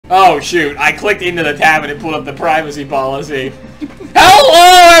Oh shoot, I clicked into the tab and it pulled up the privacy policy.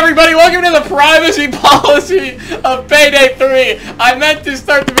 Hello everybody, welcome to the privacy policy of Payday 3. I meant to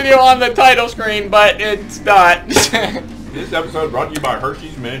start the video on the title screen, but it's not. This episode brought to you by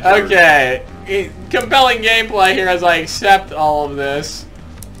Hershey's Miniatures. Okay, compelling gameplay here as I accept all of this.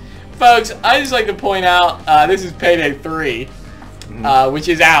 Folks, I just like to point out, this is Payday 3, which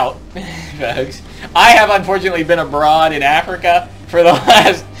is out, folks. I have unfortunately been abroad in Africa for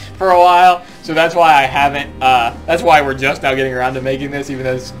a while, so that's why I haven't, that's why we're just now getting around to making this, even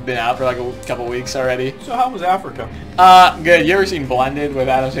though it's been out for like a couple weeks already. So how was Africa? Good. You ever seen Blended with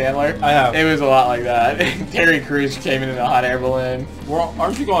Adam Sandler? I have. It was a lot like that. Terry Crews came in a hot air balloon. Well,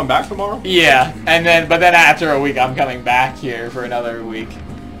 aren't you going back tomorrow? Yeah, and then, but then after a week, I'm coming back here for another week.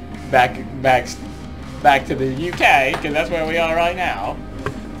 Back to the UK, because that's where we are right now.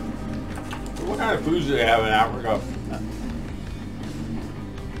 What kind of foods do they have in Africa?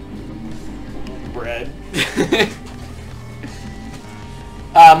 Bread.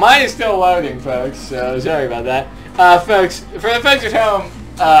 Mine is still loading, folks, so sorry about that. Folks, for the folks at home,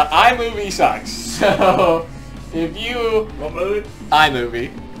 iMovie sucks. So, if you... What movie?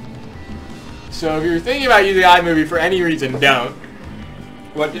 iMovie. So, if you're thinking about using iMovie for any reason, don't.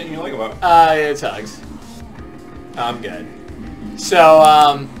 What didn't you like about it? It sucks. I'm good. So,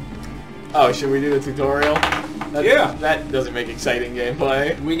 oh, should we do the tutorial? Yeah. That doesn't make exciting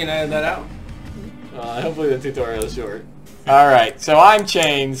gameplay. We can edit that out. Hopefully the tutorial is short. Alright, so I'm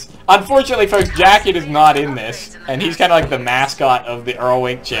Chains. Unfortunately, folks, Jacket is not in this, and he's kind of like the mascot of the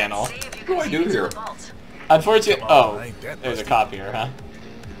Earlwink channel. What do I do here? Unfortunately, oh, there's a cop here, huh?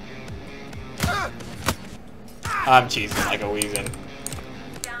 I'm cheesing like a wheezin'.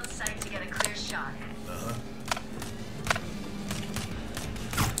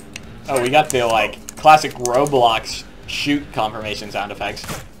 Oh, we got the, like, classic Roblox shoot confirmation sound effects.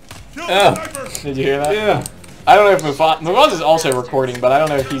 Oh, did you hear that? Yeah. I don't know if Mufasa is also recording, but I don't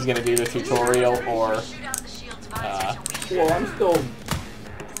know if he's going to do the tutorial or... Well, I'm still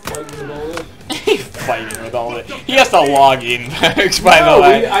fighting with all this. Fighting with all this. He has to log in, folks, by the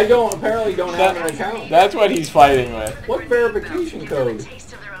way. I apparently don't have an account. That's what he's fighting with. What verification code?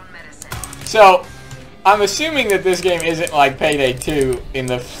 So... I'm assuming that this game isn't like Payday 2 in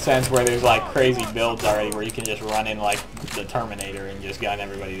the sense where there's like crazy builds already where you can just run in like the Terminator and just gun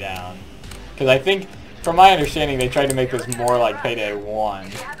everybody down. Because I think, from my understanding, they tried to make this more like Payday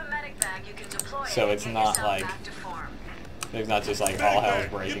 1. So it's not like, there's not just like all hell's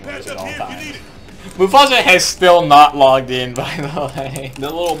breaking loose at all times. Mufasa has still not logged in, by the way. The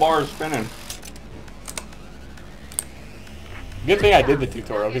little bar is spinning. Good thing I did the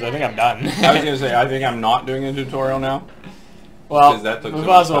tutorial, because I think I'm done. I was going to say, I think I'm not doing a tutorial now. Well,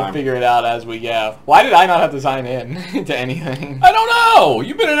 Mufasa will figure it out as we go. Why did I not have to sign in to anything? I don't know!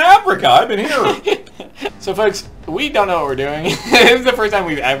 You've been in Africa, I've been here. So folks, we don't know what we're doing. This is the first time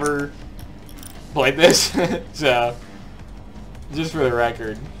we've ever played this. So, just for the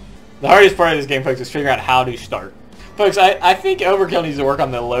record. The hardest part of this game, folks, is figuring out how to start. Folks, I think Overkill needs to work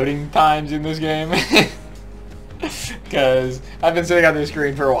on the loading times in this game. Because I've been sitting on this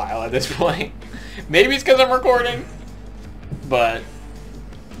screen for a while at this point. Maybe it's because I'm recording, but...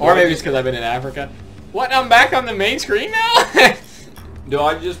 Or maybe it's because I've been in Africa. What? I'm back on the main screen now? Do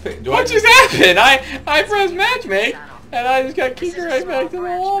I just pick... What just happened? I pressed matchmake, and I just got kicked right back to the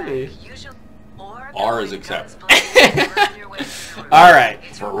lobby. R is accepted. Alright.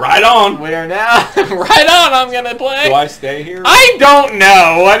 Right on! We are now... right on, I'm gonna play. Do I stay here? I don't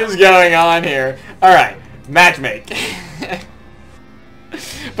know what is going on here. Alright. Matchmake.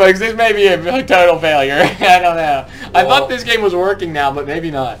 Folks, this may be a total failure. I don't know. I thought this game was working now, but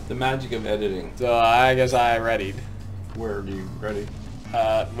maybe not. The magic of editing. So I guess I readied. Where are you ready?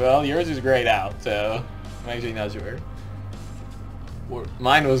 Well, yours is grayed out, so I'm actually not sure.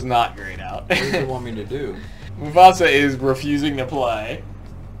 Mine was not grayed out. What do you want me to do? Mufasa is refusing to play.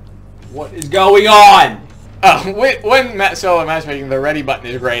 What is going on? Oh, so in matchmaking, the ready button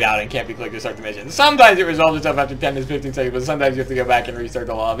is grayed out and can't be clicked to start the mission. Sometimes it resolves itself after 10 to 15 seconds, but sometimes you have to go back and restart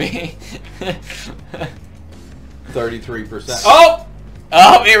the lobby. 33%. Oh!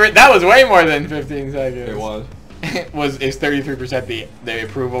 Oh, that was way more than 15 seconds. It was. Is 33% the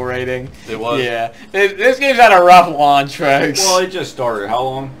approval rating? It was. Yeah. This game's had a rough launch, folks. Well, it just started. How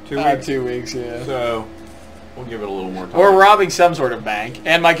long? 2 weeks? 2 weeks, yeah. So... we'll give it a little more time. We're robbing some sort of bank,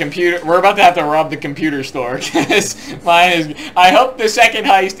 and my computer. We're about to have to rob the computer store because mine is. I hope the second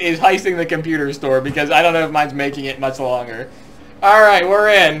heist is heisting the computer store because I don't know if mine's making it much longer. All right, we're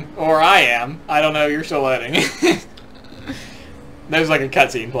in, or I am. I don't know. You're still loading. There's like a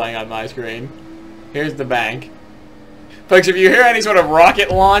cutscene playing on my screen. Here's the bank. Folks, if you hear any sort of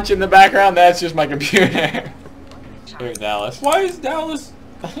rocket launch in the background, that's just my computer. Here's Dallas. Why is Dallas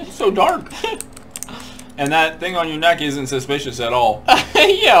so dark? And that thing on your neck isn't suspicious at all.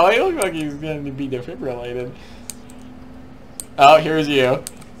 Yeah, well, he looks like he's going to be defibrillated. Oh, here's you.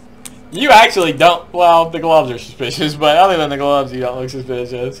 You actually don't... Well, the gloves are suspicious, but other than the gloves, you don't look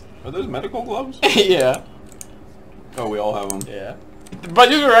suspicious. Are those medical gloves? Yeah. Oh, we all have them. Yeah. But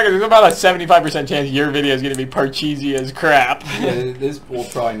just for the record, there's about a 75% chance your video is going to be cheesy as crap. Yeah, this will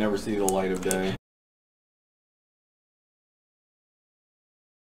probably never see the light of day.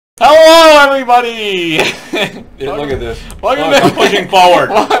 Hello, everybody! Yeah, look at this. Welcome Look, to I'm pushing forward.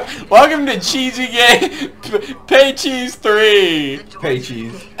 Welcome to Cheesy Game Pay Cheese 3. Pay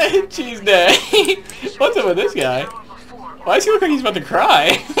cheese. Cheese Day. What's up with this guy? Why does he look like he's about to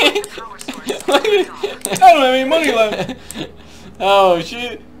cry? I don't have any money left. Oh,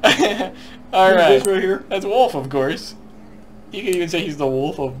 shit. Alright. This right here? That's Wolf, of course. You can even say he's the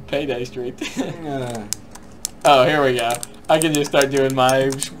Wolf of Payday Street. Oh, here we go. I can just start doing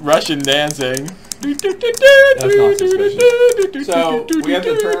my Russian dancing. That's not suspicious. So, we have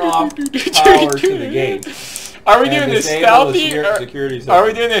to turn off power to the gate. Are we doing this stealthy? Are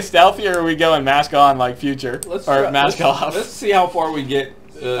we doing this stealthy, or are we going mask on like Future? Mask off? Let's see how far we get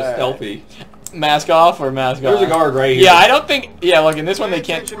stealthy. Mask off or mask on? There's a guard right here. Yeah, I don't think... Yeah, look, in this one they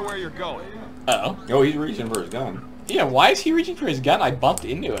can't... Where you're going. Uh-oh. Oh, he's reaching for his gun. Yeah, why is he reaching for his gun? I bumped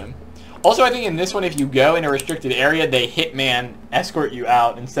into him. Also, I think in this one, if you go in a restricted area, they hitman escort you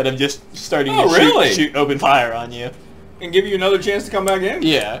out instead of just starting to shoot open fire on you. And give you another chance to come back in?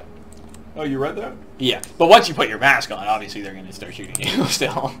 Yeah. Oh, you read that? Yeah. But once you put your mask on, obviously they're going to start shooting you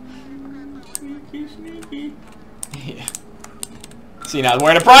still. Sneaky, sneaky. Yeah. See, now we're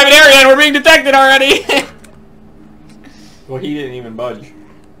in a private area and we're being detected already! Well, he didn't even budge.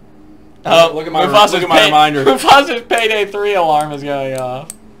 Oh, look at my reminder. Mufasa's Payday 3 alarm is going off.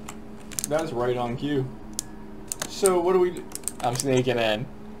 That's right on cue. So, what do we do? I'm sneaking in.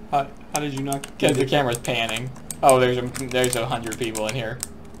 How did you not? Because the camera's panning. Oh, there's 100 people in here.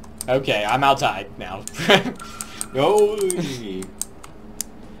 Okay, I'm outside now. Go.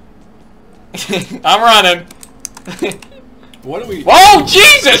 I'm running. What do we? Whoa,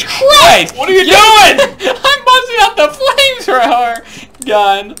 Jesus Christ! What are you doing? I'm busting out the flamethrower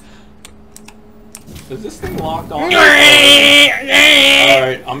gun. Is this thing locked on?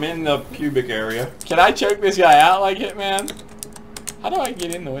 Alright, I'm in the pubic area. Can I choke this guy out like Hitman? How do I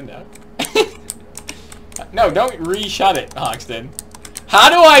get in the window? No, don't re-shut it, Hoxton.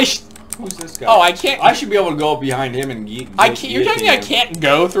 How do I... Who's this guy? Oh, I can't... I should be able to go up behind him and You're telling me I can't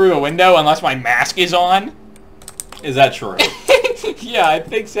go through a window unless my mask is on? Is that true? Yeah, I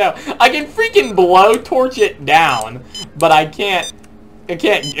think so. I can freaking blowtorch it down, but I can't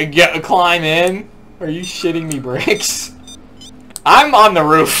climb in. Are you shitting me bricks? I'm on the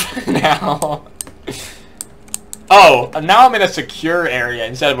roof now. Oh, now I'm in a secure area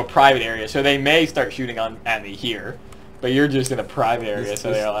instead of a private area, so they may start shooting at me here. But you're just in a private area,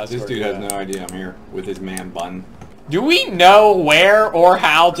 so they'll escort This dude has no idea I'm here with his man bun. Do we know where or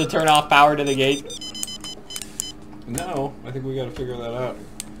how to turn off power to the gate? No, I think we gotta figure that out.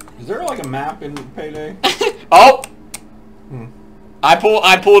 Is there like a map in Payday? Oh! I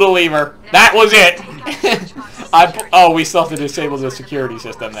pulled a lever. That was it. Oh, we still have to disable the security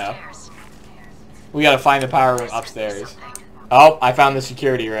system now. We gotta find the power room upstairs. Oh, I found the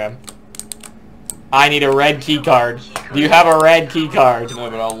security room. I need a red key card. Do you have a red key card? No,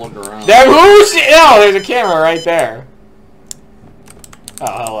 but I'll look around. Oh, there's a camera right there.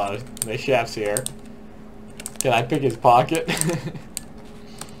 Oh, hello. The chef's here. Can I pick his pocket?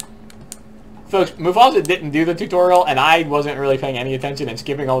 Folks, Mufasa didn't do the tutorial, and I wasn't really paying any attention and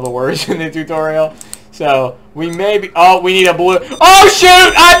skipping all the words in the tutorial. So, we may be... Oh, we need a blue... Oh,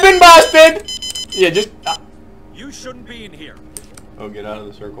 shoot! I've been busted! Yeah, just... You shouldn't be in here. Oh, get out of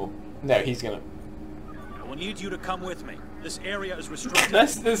the circle. No, he's gonna... I will need you to come with me. This area is restricted.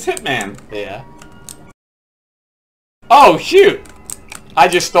 That's this hitman. Yeah. Oh, shoot! I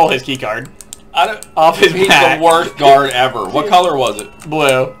just stole his keycard. Off his He's back. the worst guard ever. What color was it?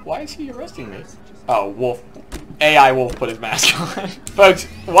 Blue. Why is he arresting me? Oh, Wolf. AI Wolf put his mask on. Folks,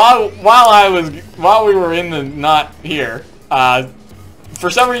 while we were in the not here, for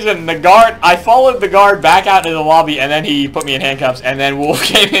some reason I followed the guard back out into the lobby, and then he put me in handcuffs, and then Wolf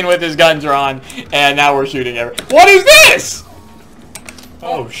came in with his gun drawn, and now we're shooting What is this?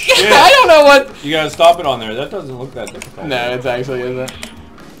 Oh shit! I don't know what. You gotta stop it on there. That doesn't look that difficult. No, it actually isn't.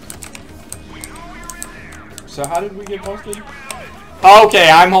 So how did we get busted? Okay,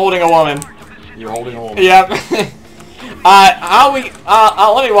 I'm holding a woman. You're holding a woman. Yep. Let me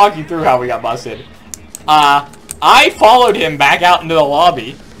walk you through how we got busted. I followed him back out into the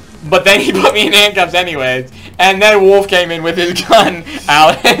lobby, but then he put me in handcuffs anyways. And then Wolf came in with his gun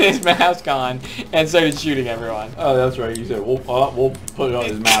out and his mask on and started shooting everyone. Oh, that's right. You said Wolf. Wolf put it on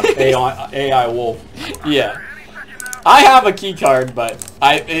his mask. AI Wolf. Yeah. I have a key card, but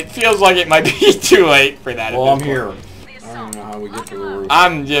it feels like it might be too late for that. Well, I'm here. I don't know how we get to the roof.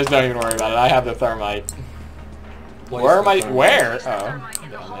 Don't even worry about it. I have the thermite. Where am I? Where? Oh,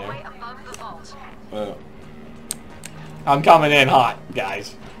 down there. I'm coming in hot,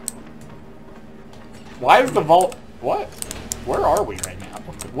 guys. Why is the vault? What? Where are we right now?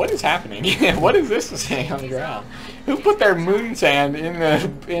 What is happening? What is this saying on the ground? Who put their moon sand in a?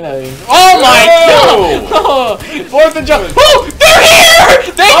 Oh my god! Oh, 4th of July! Oh, they're here!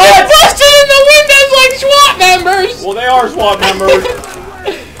 They got busted in the windows like SWAT members. Well, they are SWAT members.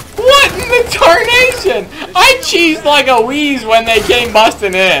 What in the tarnation? I cheesed like a wheeze when they came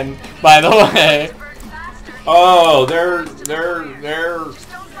busting in. By the way. Oh,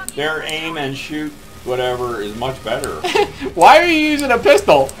 their aim and shoot whatever is much better. Why are you using a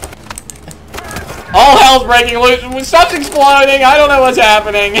pistol? All hell's breaking loose. Stuff's exploding. I don't know what's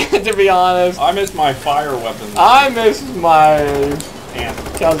happening, to be honest. I miss my fire weapons. I miss my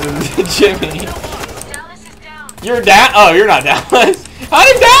cousin Jimmy. You're down? Oh, you're not Dallas. How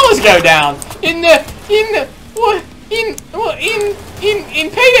did Dallas go down? In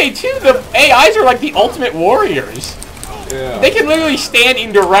Payday 2, the AIs are like the ultimate warriors. Yeah. They can literally stand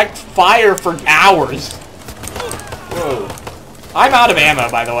in direct fire for hours. Whoa. I'm out of ammo,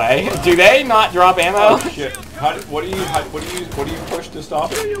 by the way. Do they not drop ammo? Oh shit! What do you push to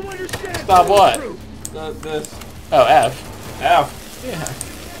stop it? Stop what? This. Oh, F. F. Yeah.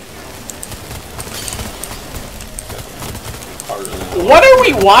 What are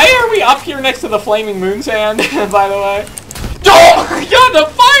we? Why are we up here next to the flaming moon sand? By the way. Oh my god! The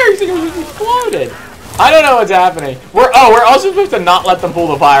fire extinguisher just exploded. I don't know what's happening. We're also supposed to not let them pull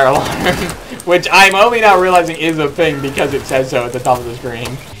the fire alarm, which I'm only now realizing is a thing because it says so at the top of the screen.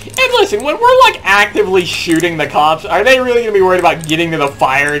 And listen, when we're like actively shooting the cops, are they really gonna be worried about getting to the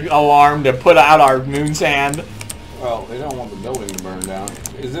fire alarm to put out our moon sand? Well, they don't want the building to burn down.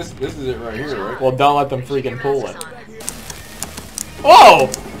 This is it right here, right? Well, don't let them freaking pull it. Oh!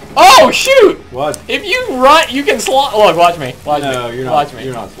 Oh shoot! What? If you run, you can slot. Look, watch me. Watch me. No, you're not. Watch me.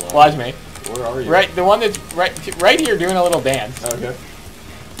 You're not slow. Watch me. Where are you? Right, the one that's right here doing a little dance. Okay.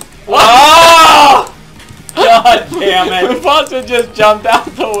 Oh! God damn it! Mufasa just jumped out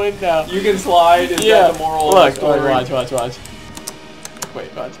the window. You can slide. Is that the moral Look, of the story? watch.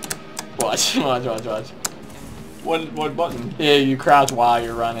 Wait, watch. What button? Yeah, you crouch while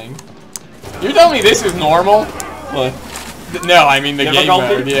you're running. You're telling me this is normal? What? No, I mean the game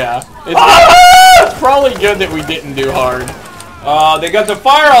Difficulty? mode, yeah. It's probably good that we didn't do hard. They got the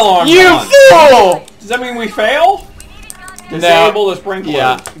fire alarm You on. fool! Does that mean we fail? Disable the sprinklers.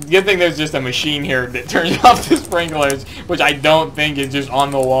 Yeah, good thing there's just a machine here that turns off the sprinklers, which I don't think is just on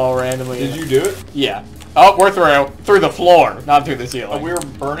the wall randomly. Did you do it? Yeah. Oh, we're through the floor, not through the ceiling. Oh, we were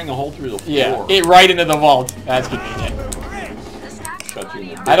burning a hole through the floor. Yeah, it right into the vault. That's convenient. Shut you in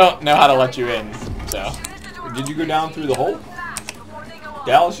the I don't know how to let you in, so. Did you go down through the hole?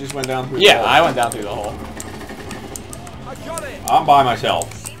 Dallas just went down through the hole. Yeah, I went down through the hole. I'm by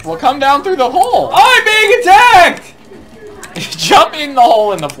myself. Well, come down through the hole. I'm being attacked! Jump in the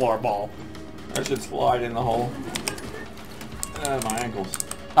hole in the floor, ball. I should slide in the hole. My ankles.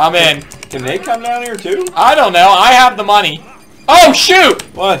 I'm in. Can they come down here too? I don't know. I have the money. Oh, shoot!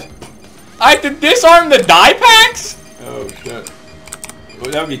 What? I have to disarm the die packs? Oh, shit.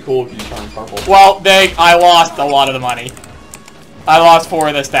 Well, that would be cool if you turned purple. Well, I lost a lot of the money. I lost 4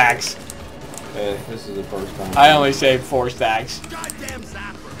 of the stacks. This is the first time. I only saved 4 stacks.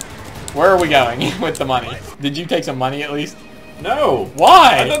 Where are we going with the money? Did you take some money at least? No.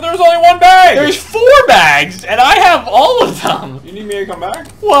 Why? I thought there was only 1 bag. There's 4 bags, and I have all of them. You need me to come back?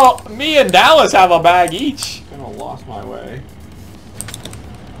 Well, me and Dallas have a bag each. I kind of lost my way.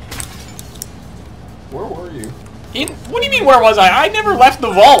 Where were you? What do you mean, where was I? I never left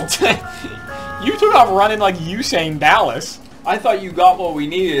the vault. You took off running like Usain Dallas. I thought you got what we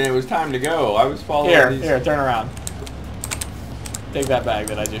needed and it was time to go. I was following Here, turn around. Take that bag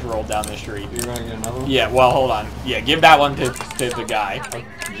that I just rolled down the street. You're gonna get another one? Yeah, well, hold on. Yeah, give that one to the guy.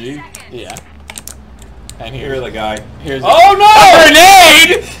 G? Yeah. And Here's the guy. Here's oh no!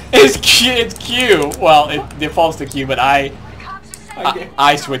 A grenade! It's Q. Well, it defaults to Q, but I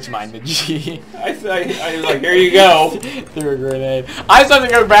switched mine to G. I was like, here you go. Threw a grenade. I just have to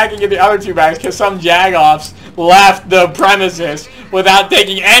go back and get the other 2 bags because some jagoffs left the premises without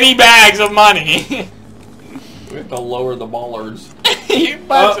taking any bags of money. We have to lower the bollards.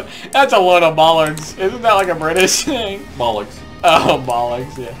 That's a load of bollocks. Isn't that like a British thing? Bollocks. Oh,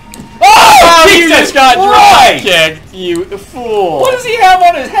 bollocks, yeah. Oh, you just got drop kicked, you fool. What does he have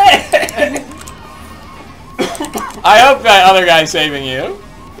on his head? I hope that other guy's saving you.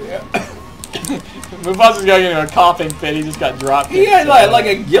 Yeah. Mufasa's going into a coughing fit. He just got dropped. He had like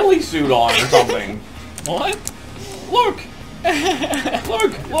a ghillie suit on or something. What? Look.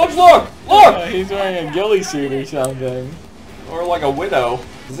 Look. He's wearing a ghillie suit or something. Or like a widow.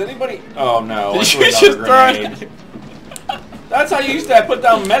 Does anybody? Oh no. Did you just throw it? That's how you used to put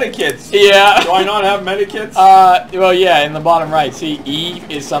down medikits. Yeah. Do I not have medikits? Well, yeah, in the bottom right. See, E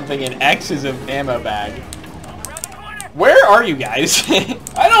is something and X is an ammo bag. Where are you guys?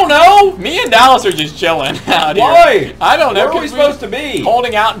 I don't know. Me and Dallas are just chilling out here. Why? I don't know. Where are we supposed to be?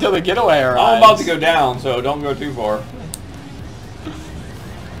 Holding out until the getaway arrives. I'm about to go down, so don't go too far.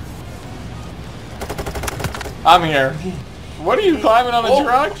 I'm here. What are you climbing on the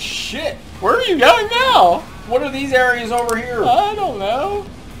truck? Shit. Where are you going now? What are these areas over here? I don't know.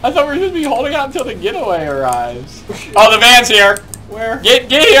 I thought we were supposed to be holding out until the getaway arrives. Oh, the van's here. Where? Get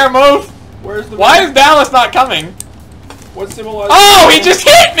here, move. Where's the Why van? is Dallas not coming? What's symbolized? Oh, he just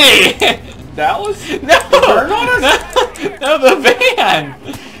hit me! Dallas? No! Turn on us? No, the van!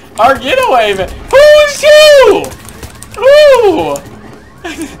 Our getaway van. Who's who? Who?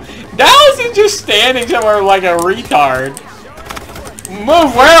 Dallas is just standing somewhere like a retard.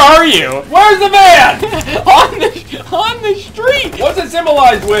 Move, where are you? Where's the van? on the street! What's it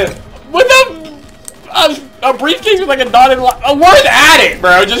symbolized with? With a briefcase with like a dotted line. Oh, we're at it,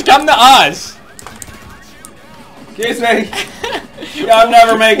 bro. Just come to us. Excuse me. Yeah, I'm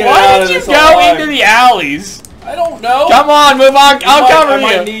never making it out Why of did you this go alive. into the alleys? I don't know. Come on, move on. I'll cover you.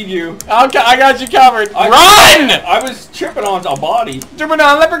 I might need you. I got you covered. Run! I was tripping on a body. Tripping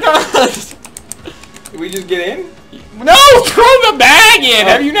on leprechauns. Did we just get in? No, throw the bag in.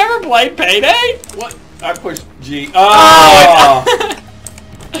 Have you never played Payday? What? I pushed G. Oh!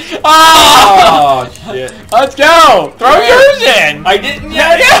 Oh! Oh, shit. Let's go. Throw yours in. I didn't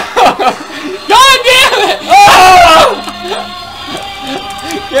yet. God damn it! Oh!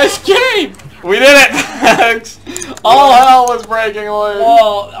 Escape! We did it, folks. All hell was breaking loose.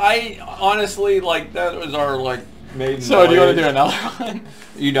 Well, I honestly, like, that was our, like, maiden So, do you want to voyage. do another one?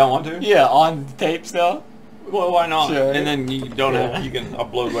 You don't want to? Yeah, on tape still. Well, why not? Sure. And then you don't Yeah. have, you can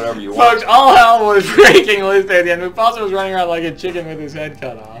upload whatever you want. Folks, all hell was breaking loose there at the end. Mufasa was running around like a chicken with his head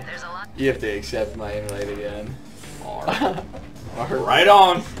cut off. You have to accept my invite again. Right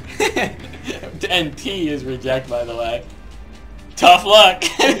on. And T is reject, by the way. Tough luck.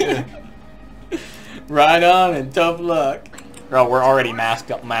 Right on and tough luck. Oh, we're already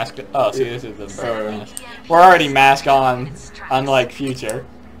masked up. Oh, see, this is the mask. We're already masked on, unlike future.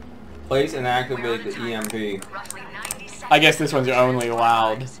 Place and activate the EMP. I guess this one's only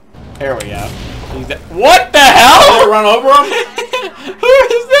allowed. There we go. What the hell? Did I run over him? Who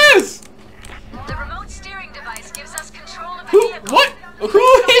is this? The remote steering device gives us control of the Who? vehicle. What?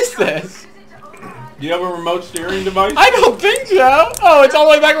 Who is this? Do you have a remote steering device? I don't think so. Oh, it's all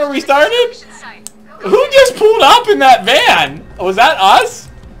the way back where we started? Site. Who just pulled up in that van? Was that us?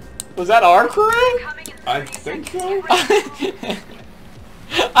 Was that our crew? Coming in I 30 think seconds. so.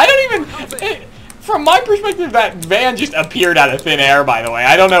 I don't even... From my perspective, that van just appeared out of thin air, by the way.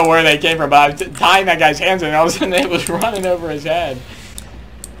 I don't know where they came from, but I was tying that guy's hands and all of a sudden it was running over his head.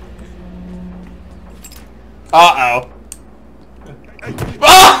 Uh-oh.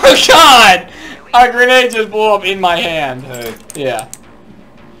 Oh, God! A grenade just blew up in my hand. Hey. Yeah.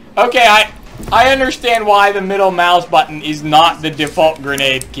 Okay, I understand why the middle mouse button is not the default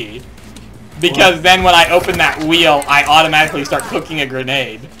grenade key. Because then when I open that wheel, I automatically start cooking a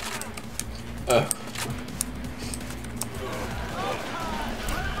grenade.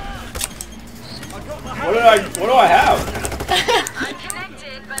 What do I have? I'm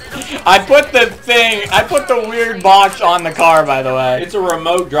connected, but it'll I put the weird box on the car, by the way. It's a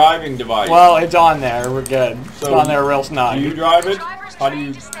remote driving device. Well, it's on there. We're good. It's So, on there real snug. do you drive it? How do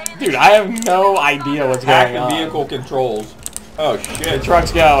you Dude, I have no idea what's hack going the on. vehicle controls? Oh The shit.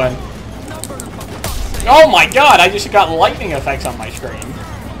 truck's going. Oh my God! I just got lightning effects on my screen.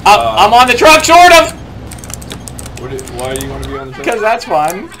 I'm on the truck, sort of. Why do you want to be on the truck? Because that's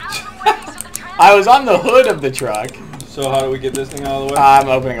fun. I was on the hood of the truck. So how do we get this thing out of the way? I'm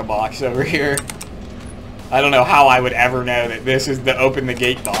opening a box over here. I don't know how I would ever know that this is the open the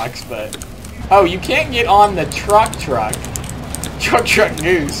gate box, but... Oh, you can't get on the truck. Truck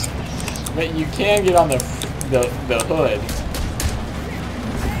goose. But you can get on the hood.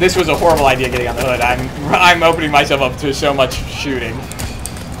 This was a horrible idea getting on the hood. I'm opening myself up to so much shooting.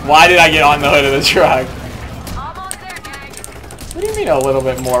 Why did I get on the hood of the truck? almost there, gang. What do you mean a little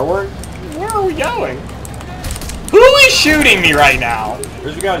bit more? Where are we going? Who is shooting me right now?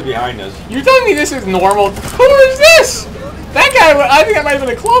 There's the guys behind us. You're telling me this is normal? Who is this? That guy, I think that might have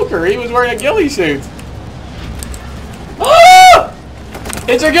been a cloaker. He was wearing a ghillie suit. Ah!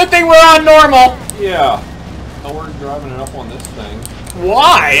 It's a good thing we're on normal. Yeah. Oh, we're driving it up on this thing.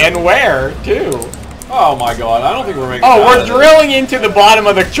 Why and where, too? Oh my god, I don't think we're making Oh, we're drilling into the bottom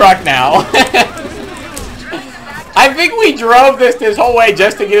of the truck now. I think we drove this whole way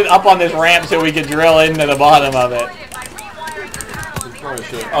just to get it up on this ramp so we could drill into the bottom of it.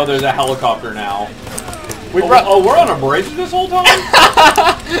 Oh, there's a helicopter now. We're on a bridge this whole time?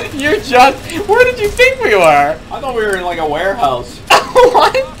 Where did you think we were? I thought we were in like a warehouse.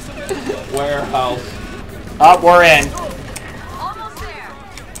 What? Warehouse. Oh, we're in. Almost there.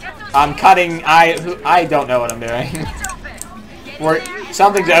 I'm cutting. I don't know what I'm doing.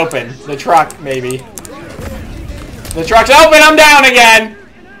 Something's open. The truck, maybe. The truck's open. I'm down again.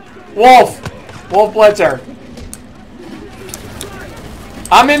 Wolf Blitzer.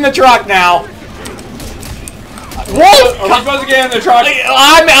 I'm in the truck now. Wolf! Are we supposed to get in the truck?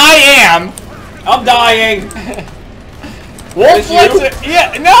 I am. I'm dying. Wolf Blitzer.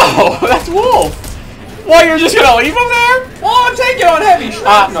 Yeah, no, that's Wolf. Well, you're just gonna leave him there? Well, I'm taking on heavy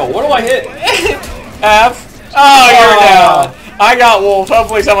shrapnel. What do I hit? F. Oh, you're down. I got Wolf.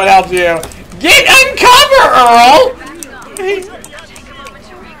 Hopefully someone helps you. Get uncover, Earl!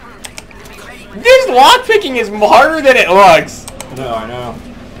 This lockpicking is harder than it looks. No, I know.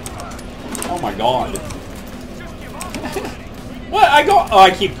 Oh my god. What? Oh, I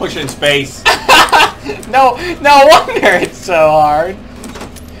keep pushing space. No wonder it's so hard.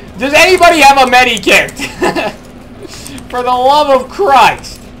 Does anybody have a medikit? For the love of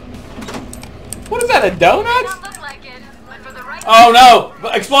Christ. What is that, a donut? Oh no!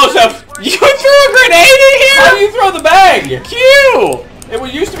 Explosive! You threw a grenade in here? How do you throw the bag? Q! It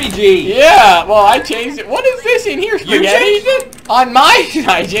used to be G. Yeah, well I changed it. What is this in here? Spaghetti? You changed it? On my,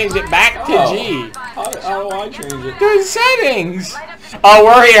 I changed it back to G. How do I change it? There's settings. Oh,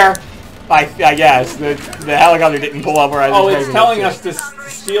 we're here. I guess the helicopter didn't pull up where I was. Oh, it's telling us to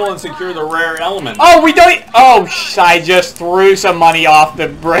steal and secure the rare element. Oh, we don't. Oh, I just threw some money off the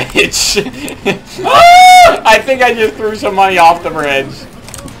bridge. I think I just threw some money off the bridge,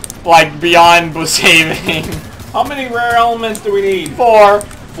 like beyond saving. How many rare elements do we need? 4.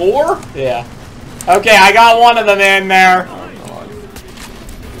 4? Yeah. Okay, I got one of them in there.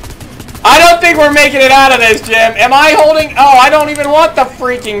 I don't think we're making it out of this, Jim. Am I holding... Oh, I don't even want the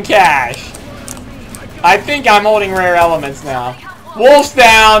freaking cash. I think I'm holding rare elements now. Wolf's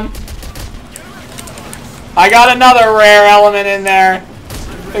down. I got another rare element in there.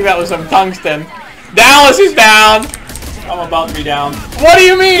 I think that was some tungsten. Dallas is down. I'm about to be down. What do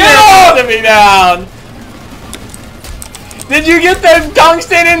you mean you're about to be down? Did you get the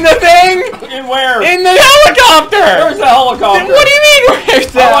tungsten in the thing? In where? In the helicopter! Where's the helicopter? What do you mean where's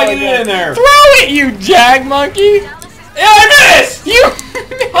the helicopter? How do I get it in there? Throw it, you jag monkey! Yeah, I missed! You...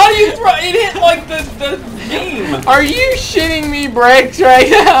 How do you throw it? Hit like the beam. Are you shitting me bricks right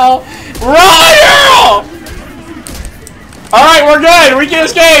now? Run, Earl! Alright, we're good. We can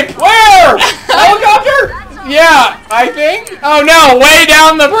escape. Where? Helicopter? Yeah, I think. Oh no, way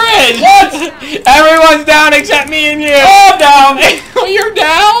down the bridge. What? Everyone's down except me and you. Oh, I'm down. You're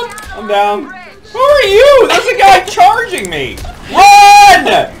down? I'm down. Who are you? There's a guy charging me.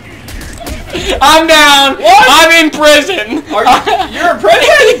 Run! I'm down. What? I'm in prison. You're in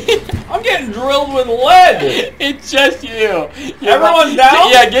prison? I'm getting drilled with lead. It's just you. Everyone's down?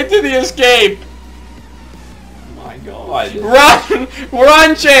 Yeah, get to the escape. Oh my god.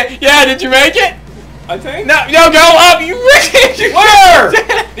 Run, yeah, did you make it? I think. No, go up. You Where?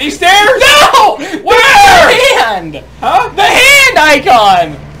 These stairs? No. Where? The hand. Huh? The hand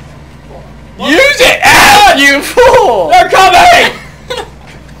icon. Use it. Ah, you fool. They're coming.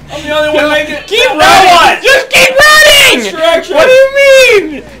 I'm the only one making it. Keep running. Just keep running. Direction. What do you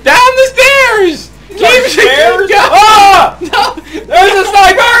mean? Down the stairs. Keep stairs. Go. Ah! No. There's a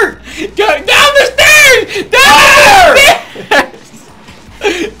sniper. Go down the stairs. Down the stairs.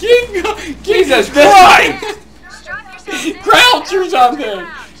 Keep going. Jesus Christ! Crouch or something.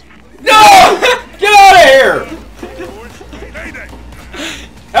 No! Get out of here!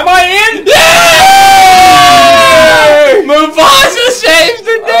 Am I in? Yay! Mufasa saves the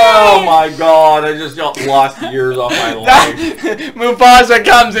day! Oh my god, I just got lost years off my life. Mufasa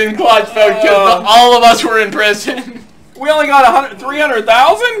comes in clutch, folks, because all of us were in prison. We only got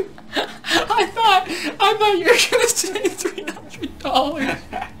 300,000? I thought you were gonna say $300.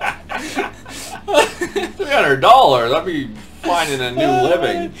 $300? I'd be finding a new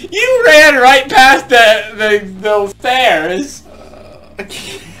living. You ran right past the stairs.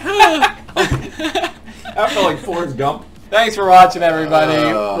 I felt like Forrest Gump. Thanks for watching, everybody.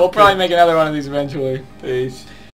 Uh, We'll probably make another one of these eventually. Peace.